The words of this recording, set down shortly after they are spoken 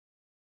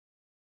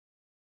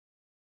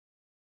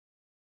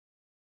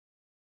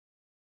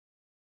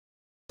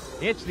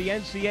It's the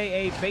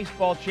NCAA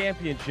Baseball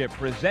Championship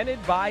presented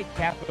by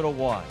Capital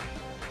One.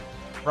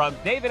 From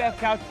David F.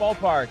 Couch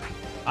Ballpark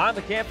on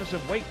the campus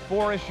of Wake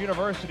Forest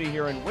University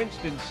here in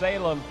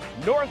Winston-Salem,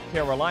 North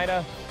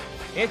Carolina,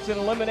 it's an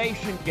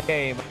elimination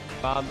game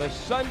on the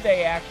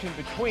Sunday action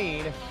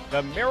between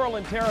the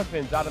Maryland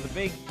Terrapins out of the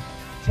Big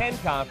Ten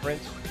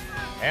Conference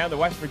and the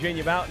West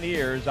Virginia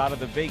Mountaineers out of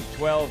the Big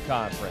 12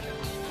 Conference.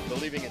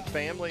 Believing in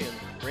family, and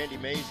Randy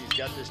Mazey's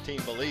got this team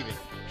believing.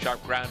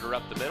 Sharp grounder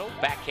up the middle,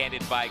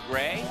 backhanded by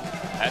Gray.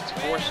 That's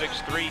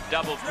 4-6-3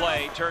 double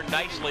play, turned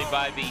nicely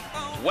by the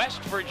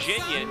West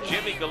Virginia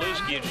Jimmy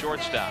Galuski at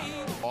shortstop.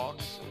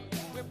 Hawks,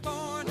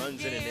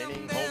 runs in an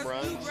inning, home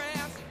runs.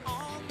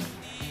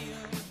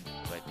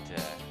 But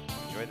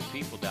enjoy the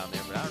people down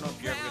there, but I don't know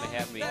if you're ever going to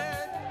have me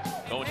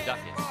going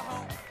ducking.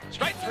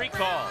 Strike three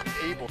call.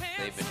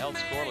 They've been held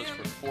scoreless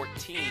for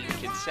 14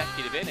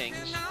 consecutive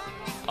innings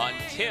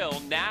until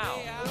now.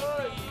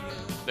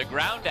 The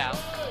ground out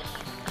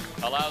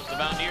allows the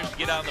Mountaineers to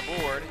get on the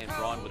board, and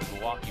drawn with the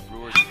Milwaukee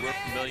Brewers we're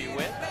familiar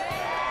with.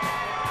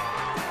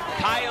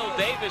 Kyle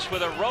Davis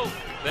with a rope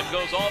that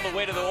goes all the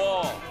way to the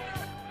wall.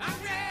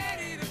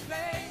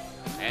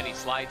 And he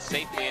slides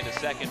safely into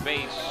second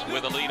base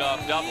with a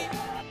leadoff double.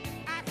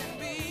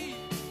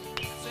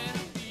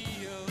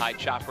 High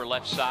chopper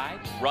left side.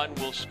 Run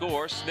will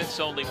score. Smith's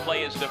only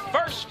play is to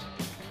first.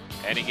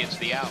 And he gets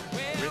the out.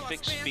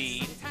 Terrific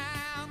speed.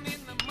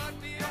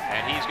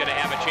 And he's going to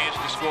have a chance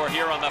to score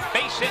here on the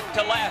base hit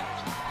to left.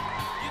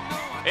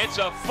 It's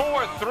a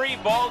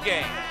 4-3 ball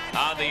game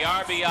on the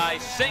RBI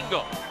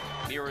single.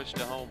 Nearest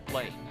to home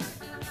plate.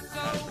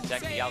 Trying to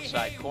protect the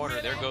outside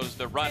corner. There goes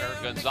the runner.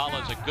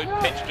 Gonzalez, a good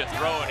pitch to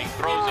throw, and he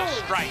throws a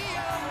strike.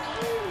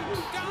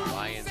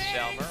 Ryan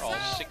Selmer, all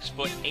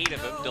 6'8"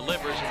 of him,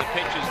 delivers, and the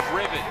pitch is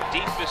driven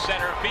deep to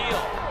center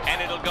field,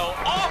 and it'll go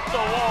off the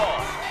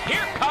wall.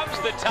 Here comes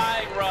the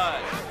tying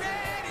run.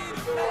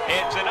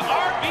 It's an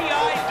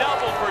RBI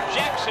double for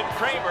Jackson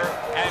Kramer,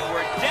 and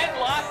we're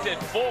deadlocked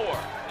at 4.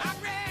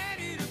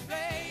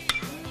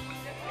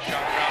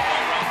 Sharp ground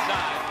ball right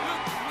side.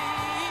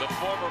 The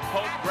former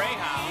Pope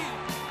Greyhound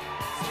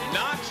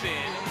knocks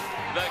in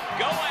the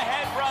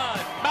go-ahead run.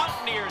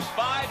 Mountaineers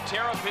 5,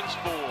 Terrapins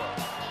 4.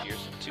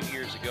 Here's from 2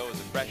 years ago as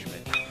a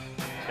freshman.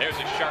 There's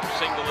a sharp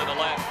single in the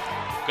left.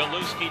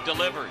 Galuski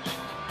delivers.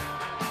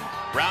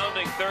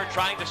 Rounding third,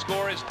 trying to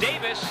score is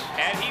Davis,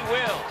 and he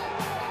will.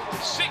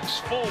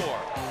 6-4.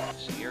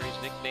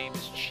 Sierra's nickname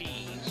is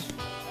Cheese.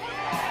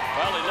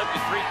 Well, he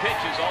lifted 3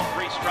 pitches, all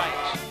 3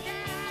 strikes.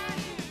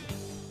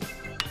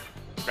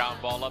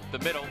 Ground ball up the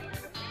middle.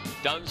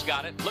 Dunn's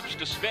got it, looks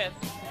to Smith.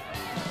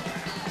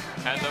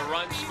 And the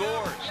run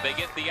scores. They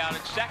get the out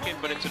at second,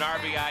 but it's an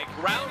RBI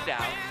ground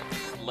out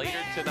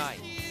later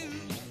tonight.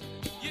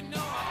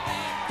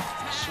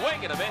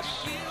 Swing and a miss.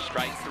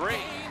 Strike 3.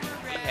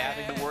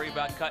 Having to worry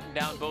about cutting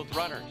down both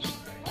runners.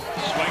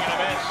 Swing and a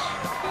miss.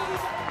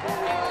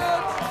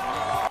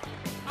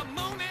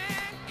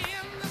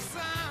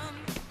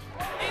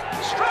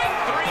 Strike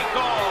 3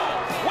 call.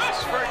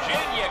 West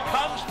Virginia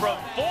comes from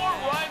 4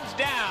 runs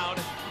down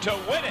to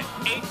win it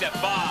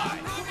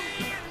 8-5.